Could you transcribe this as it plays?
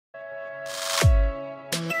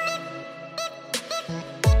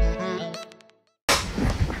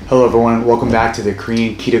Hello everyone, welcome back to the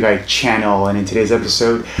KoreanKetoGuy channel, and in today's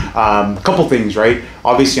episode, a couple things, right?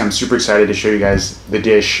 Obviously I'm super excited to show you guys the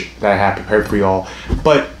dish that I have prepared for y'all,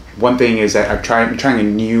 but one thing is that I'm trying a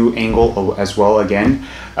new angle as well again,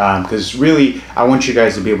 because really I want you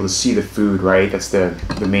guys to be able to see the food, right? That's the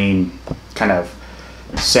main kind of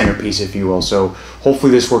centerpiece, if you will. So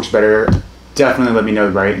hopefully this works better. Definitely let me know,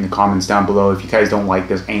 right, in the comments down below if you guys don't like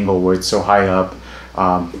this angle where it's so high up,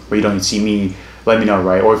 where you don't see me. Let me know,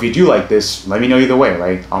 right? Or if you do like this, let me know either way,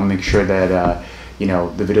 right? I'll make sure that you know,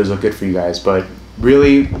 the videos look good for you guys. But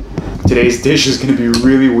really, today's dish is going to be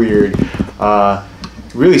really weird,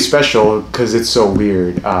 really special because it's so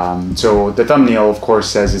weird. So the thumbnail, of course,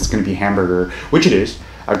 says it's going to be hamburger, which it is.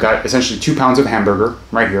 I've got essentially 2 pounds of hamburger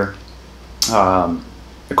right here,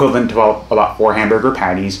 equivalent to about 4 hamburger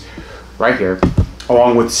patties right here,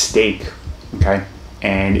 along with steak. Okay,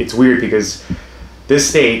 and it's weird because this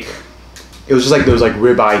steak, it was just like those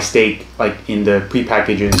ribeye steak like in the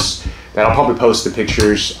pre-packages that I'll probably post the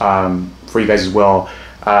pictures for you guys as well.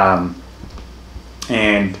 And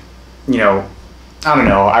you know, I don't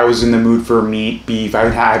know, I was in the mood for beef. I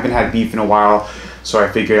haven't had beef in a while, so I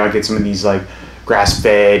figured I'd get some of these like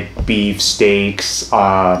grass-fed beef steaks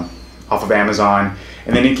off of Amazon.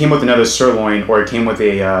 And then it came with another sirloin, or it came with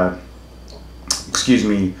a excuse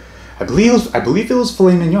me, I believe it was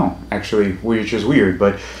filet mignon, actually, which is weird.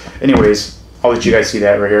 But anyways, I'll let you guys see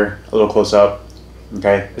that right here, a little close up.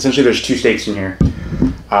 Okay, essentially there's 2 steaks in here.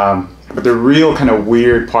 But the real kind of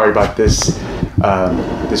weird part about this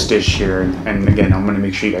this dish here, and again, I'm gonna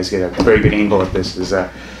make sure you guys get a very good angle at this, is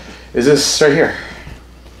this right here.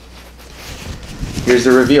 Here's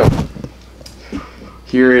the reveal.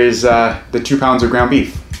 Here is the 2 pounds of ground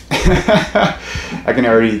beef. I can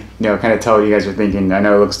already, you know, kind of tell what you guys are thinking. I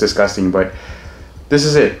know it looks disgusting, but this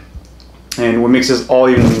is it. And what makes this all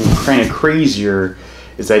even kind of crazier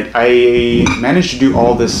is that I managed to do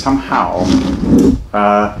all this somehow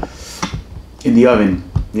in the oven.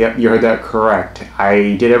 Yep, you heard that correct.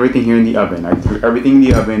 I did everything here in the oven. I threw everything in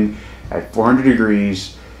the oven at 400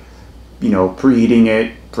 degrees, you know, preheating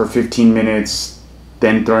it for 15 minutes,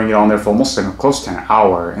 then throwing it on there for almost like close to an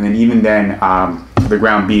hour. And then even then, the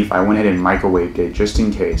ground beef, I went ahead and microwaved it just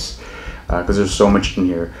in case, because there's so much in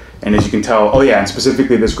here. And as you can tell, oh yeah, and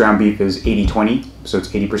specifically this ground beef is 80-20, so it's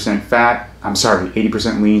 80% fat, I'm sorry,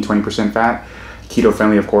 80% lean, 20% fat, keto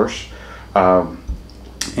friendly of course.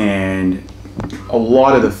 And a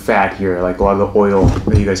lot of the fat here, like a lot of the oil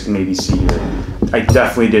that you guys can maybe see here, I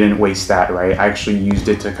definitely didn't waste that, right? I actually used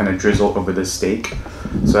it to kind of drizzle over the steak.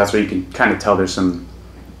 So that's where you can kind of tell there's some,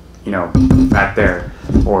 you know, fat there,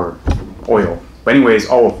 or oil. But anyways,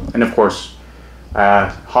 oh, and of course,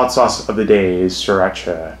 hot sauce of the day is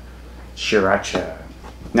sriracha. Sriracha.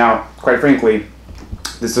 Now, quite frankly,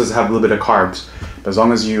 this does have a little bit of carbs, but as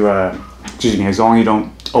long as you, excuse me, as long as you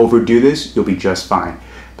don't overdo this, you'll be just fine.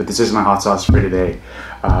 But this is my hot sauce for today.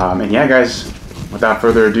 And yeah, guys, without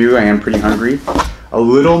further ado, I am pretty hungry. A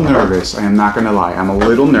little nervous, I am not gonna lie. I'm a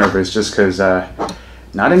little nervous just because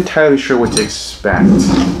not entirely sure what to expect,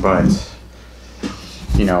 but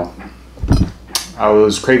you know, I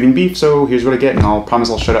was craving beef, so here's what I get, and I'll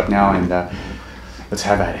promise I'll shut up now and let's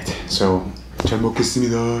have at it. So, let's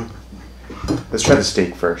try the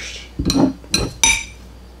steak first.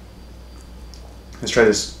 Let's try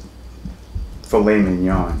this filet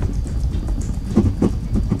mignon.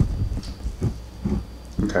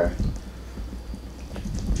 Okay.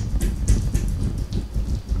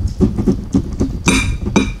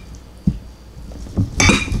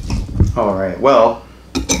 All right, well,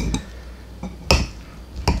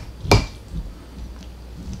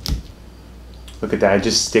 look at that, it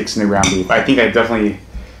just sticks in the ground beef. I think I definitely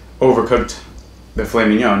overcooked the filet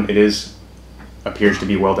mignon. It appears to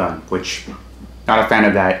be well done, which, not a fan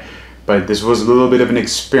of that, but this was a little bit of an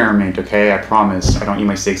experiment, okay? I promise, I don't eat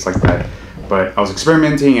my steaks like that. But I was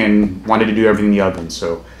experimenting and wanted to do everything in the oven,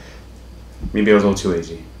 so maybe I was a little too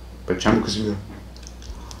lazy. But chambucasida.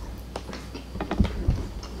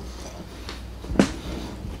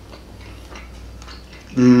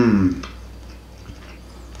 Mmm.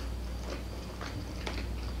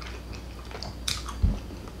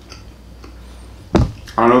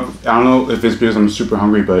 I don't know if it's because I'm super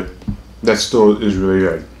hungry, but that still is really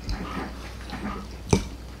good.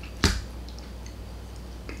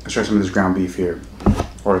 Let's try some of this ground beef here,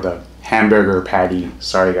 or the hamburger patty.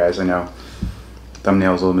 Sorry guys, I know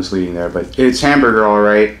thumbnail's a little misleading there, but it's hamburger, all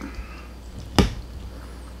right.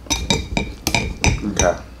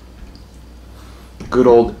 Okay. Good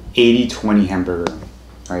old 80-20 hamburger,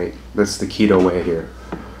 right? That's the keto way here.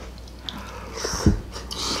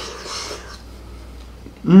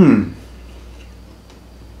 Mmm.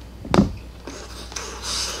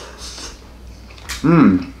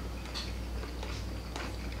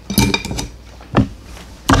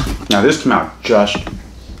 Now this came out just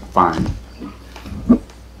fine.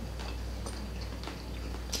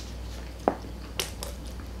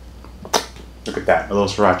 Look at that, a little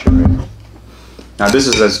sriracha, right? Now this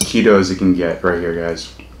is as keto as it can get right here,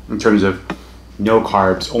 guys. In terms of no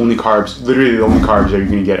carbs, only carbs, literally the only carbs that you're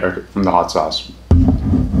gonna get are from the hot sauce.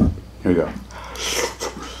 Here we go.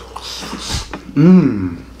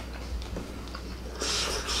 Mmm.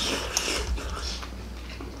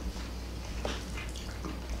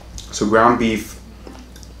 So ground beef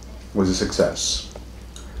was a success.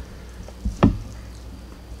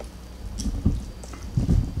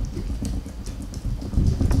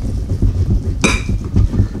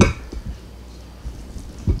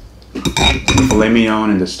 Filet mignon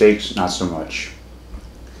and the steaks, not so much.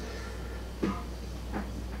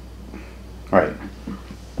 Alright,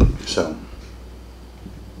 so,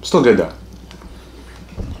 still good though.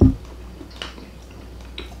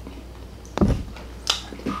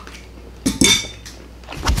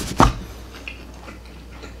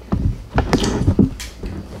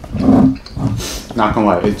 Not gonna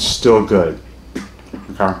lie, it's still good.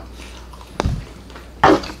 Okay.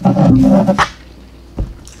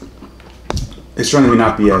 It's certainly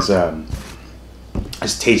not be as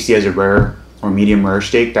tasty as a rare or medium rare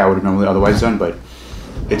steak that I would have normally otherwise done, but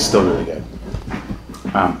it's still really good.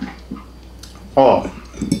 Oh,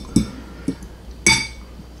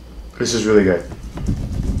 this is really good.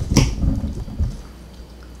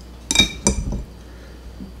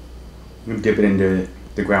 I'm gonna dip it into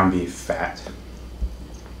the ground beef fat,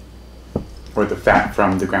 or the fat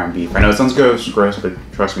from the ground beef. I know it sounds gross, but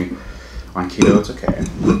trust me, on keto it's okay.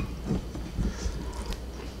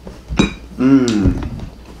 Mmm.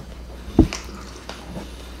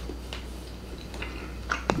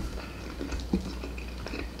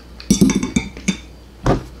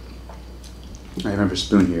 I have a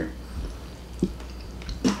spoon here.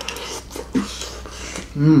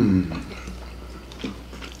 Mmm.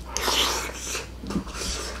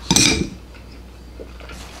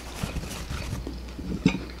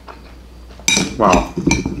 Wow.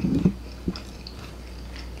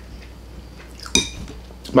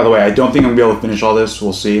 By the way, I don't think I'm going to be able to finish all this.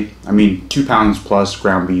 We'll see. I mean, 2 pounds plus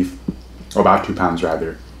ground beef. Or about 2 pounds,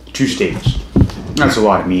 rather. 2 steaks. That's a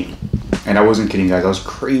lot of meat. And I wasn't kidding, guys. I was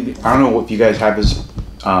craving. I don't know if you guys have this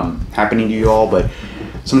happening to you all, but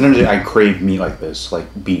sometimes I crave meat like this. Like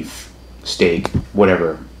beef, steak,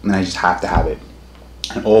 whatever. And I just have to have it.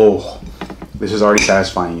 And oh, this is already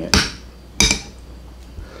satisfying it.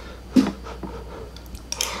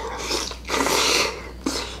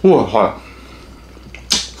 Oh, hot.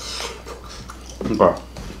 Okay.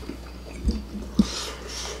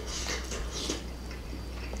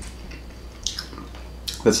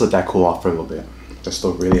 Let's let that cool off for a little bit. That's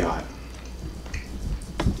still really hot.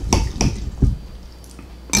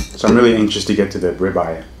 So I'm really anxious to get to the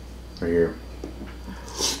ribeye right here.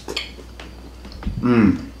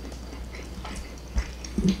 Mmm.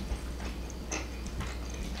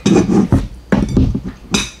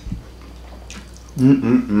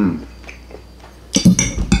 Mmm.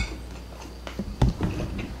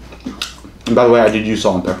 And by the way, I did use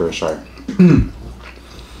salt and pepper, sorry. Mmm.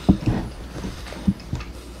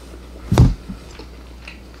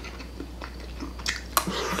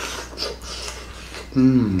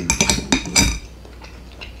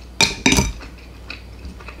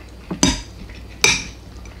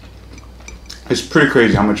 It's pretty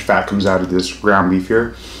crazy how much fat comes out of this ground beef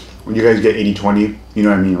here. When you guys get 80-20, you know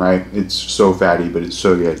what I mean, right? It's so fatty, but it's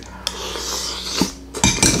so good.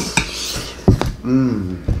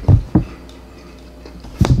 Mmm.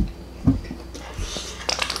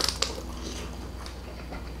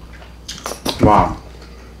 Wow.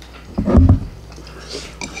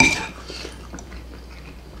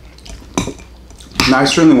 Now, I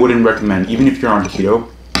certainly wouldn't recommend, even if you're on keto,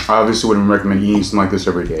 I obviously wouldn't recommend eating something like this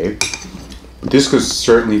every day. But this could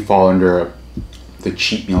certainly fall under the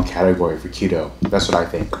cheat meal category for keto. That's what I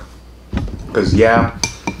think. Because yeah,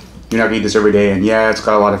 you're not gonna eat this every day, and yeah, it's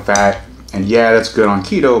got a lot of fat, and yeah, that's good on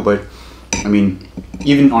keto, but I mean,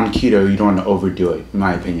 even on keto, you don't want to overdo it, in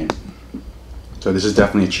my opinion. So this is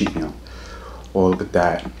definitely a cheat meal. Oh, look at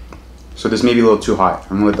that. So this may be a little too hot.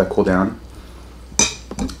 I'm gonna let that cool down.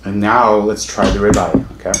 And now let's try the ribeye,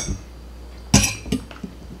 okay?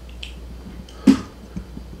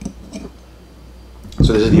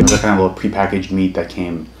 So this is the other kind of little prepackaged meat that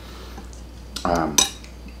came in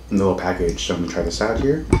the little package. So I'm gonna try this out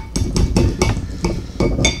here.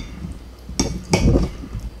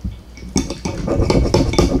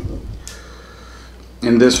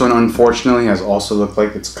 And this one, unfortunately, has also looked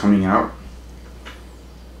like it's coming out.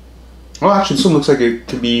 Well, actually, this one looks like it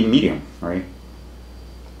could be medium, right?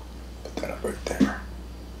 right there.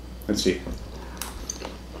 Let's see.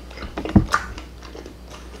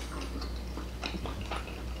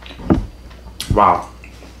 Wow.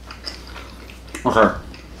 Okay.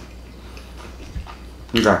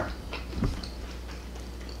 Okay.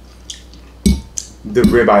 The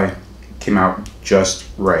ribeye came out just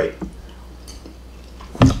right.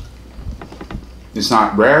 It's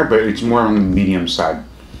not rare, but it's more on the medium side.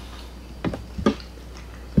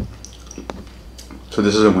 So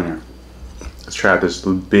this is a winner. Let's try out this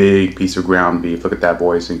big piece of ground beef. Look at that,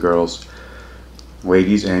 boys and girls.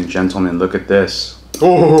 Ladies and gentlemen, look at this.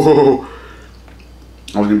 Oh!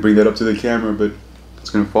 I was gonna bring that up to the camera, but it's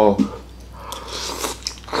gonna fall.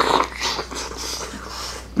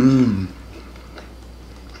 Mmm.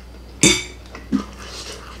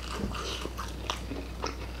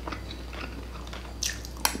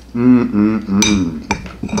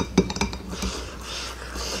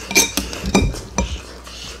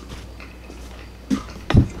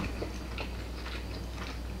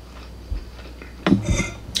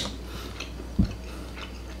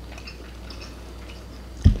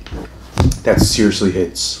 That seriously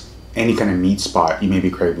hits any kind of meat spot you may be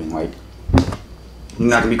craving. Like, you're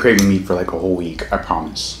not gonna be craving meat for like a whole week, I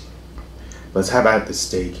promise. Let's have at the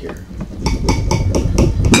steak here.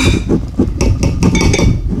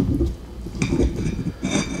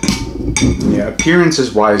 Yeah,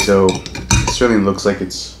 appearances wise though, it certainly looks like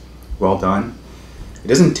it's well done. It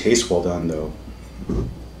doesn't taste well done though.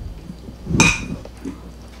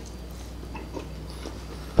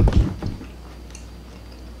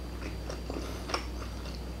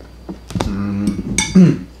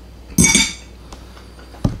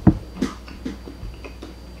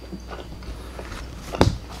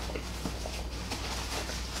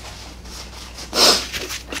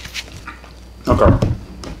 Okay.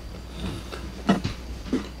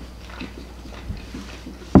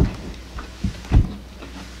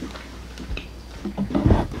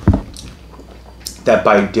 That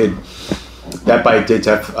bite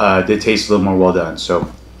did taste a little more well done. So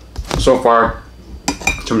far,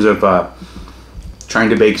 in terms of trying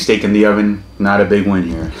to bake steak in the oven, not a big win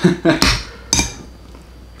here.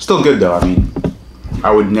 Still good though. I mean,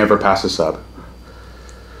 I would never pass this up.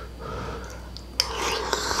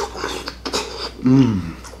 Mmm.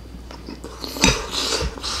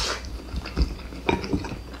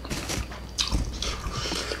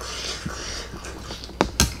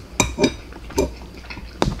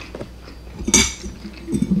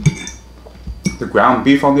 The ground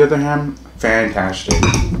beef, on the other hand, fantastic.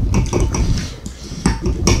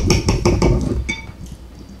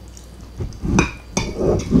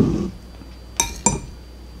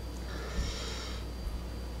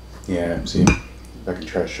 Yeah, see, if I can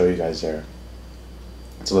try to show you guys there.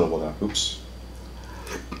 It's a little well done. Oops.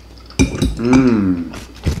 Mmm.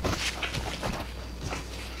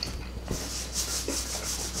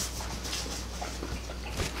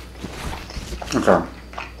 Okay.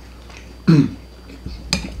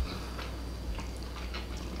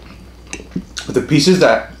 The pieces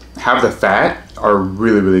that have the fat are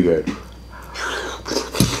really, really good.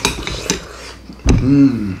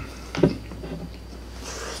 Mmm.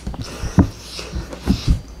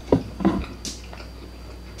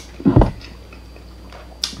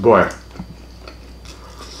 Boy.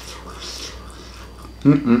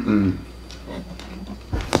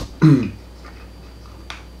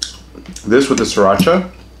 This with the sriracha,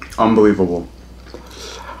 unbelievable.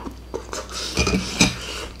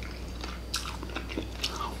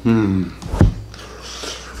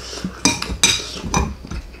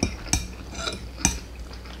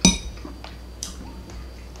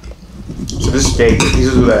 So this steak, the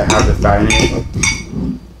pieces that have the fat in it,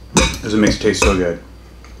 is what makes it taste so good.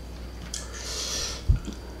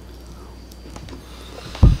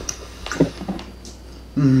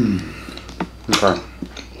 Okay.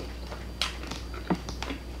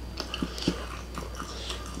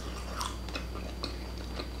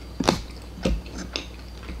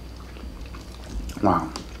 Wow.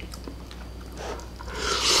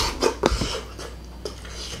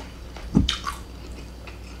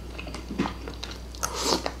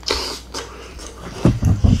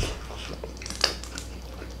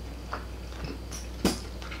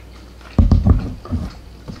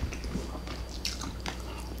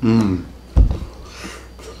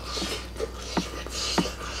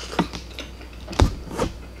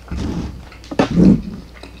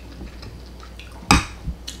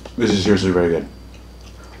 This is seriously very good.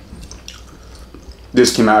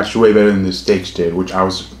 This came out actually way better than the steaks did, which I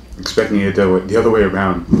was expecting it the other way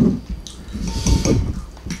around.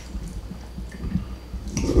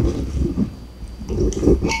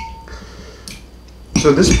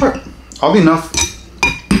 So this part, Oddly enough,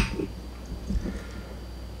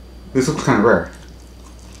 this looks kind of rare.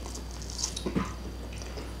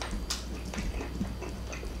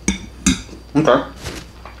 Okay.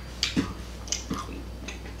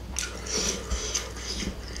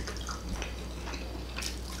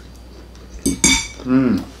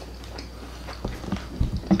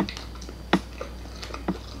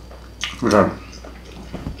 Okay.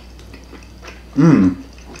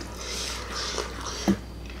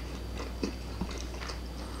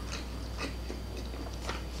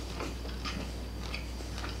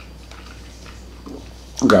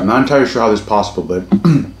 Okay, I'm not entirely sure how this is possible, but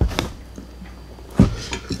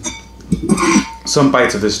some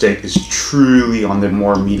bites of this steak is truly on the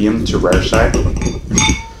more medium to rare side.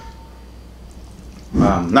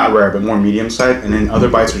 Not rare, but more medium side, and then other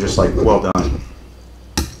bites are just like well done,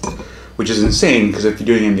 which is insane because if you're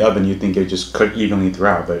doing it in the oven, you'd think it just cook evenly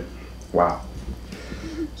throughout, but wow.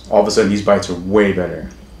 All of a sudden, these bites are way better.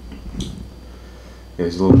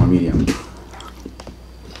 It's a little more medium.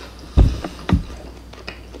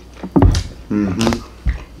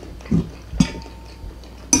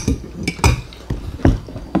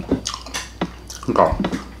 Okay.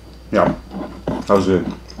 Yeah, that was good.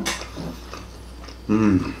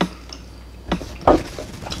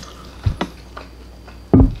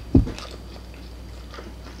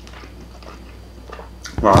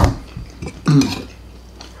 Wow.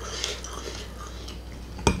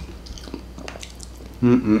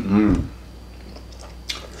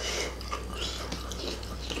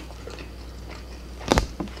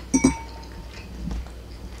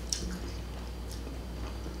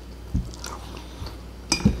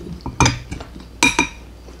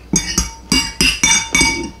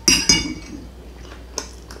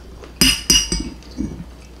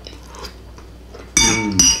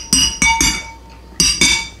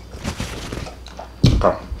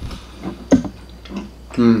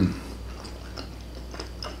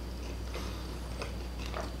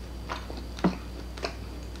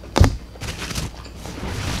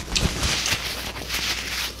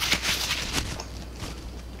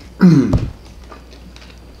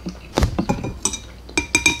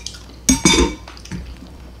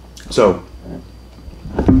 So,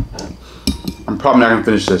 I'm probably not gonna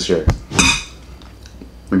finish this here.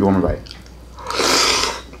 Maybe one more bite.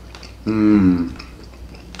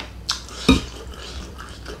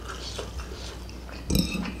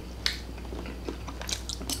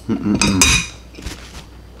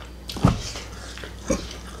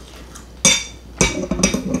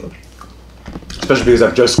 Especially because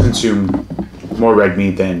I've just consumed more red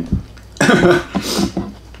meat than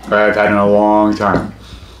I've had in a long time.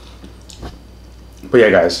 But yeah,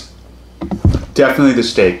 guys, definitely the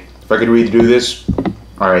steak. If I could redo this,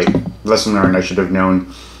 all right, lesson learned. I should have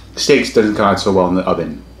known. Steaks doesn't come out so well in the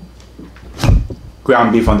oven.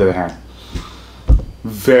 Ground beef, on the other hand,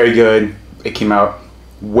 very good. It came out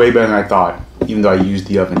way better than I thought, even though I used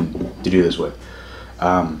the oven to do this with.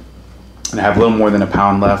 And I have a little more than a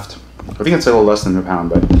pound left. I think it's a little less than a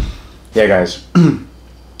pound, but yeah, guys, I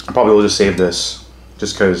probably will just save this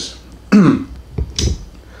just because. Maybe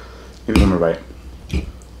one more bite.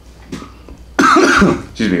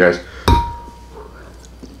 Excuse me, guys.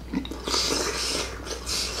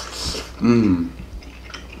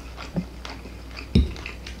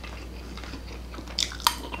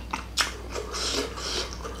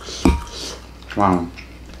 Wow.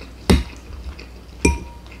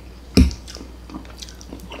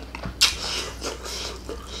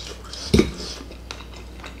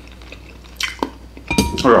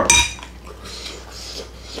 Okay.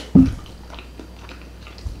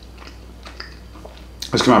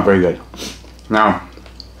 This came out very good. Now,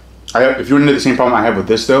 if you run into the same problem I have with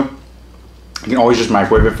this though, you can always just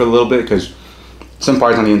microwave it for a little bit because some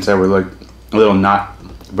parts on the inside were like a little not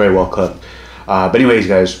very well cooked. But anyways,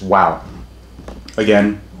 guys, wow.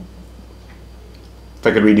 Again, if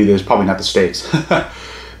I could redo this, probably not the steaks,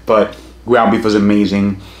 but ground beef was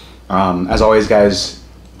amazing. As always, guys,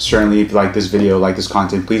 certainly if you like this video, like this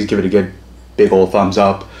content, please give it a good big old thumbs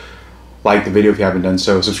up. Like the video if you haven't done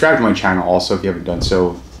so. Subscribe to my channel also if you haven't done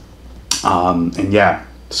so. And yeah,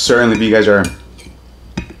 certainly if you guys are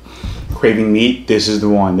craving meat, this is the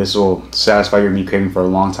one. This will satisfy your meat craving for a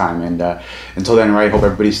long time. And until then, right, hope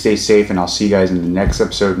everybody stays safe, and I'll see you guys in the next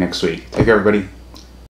episode next week. Take care, everybody.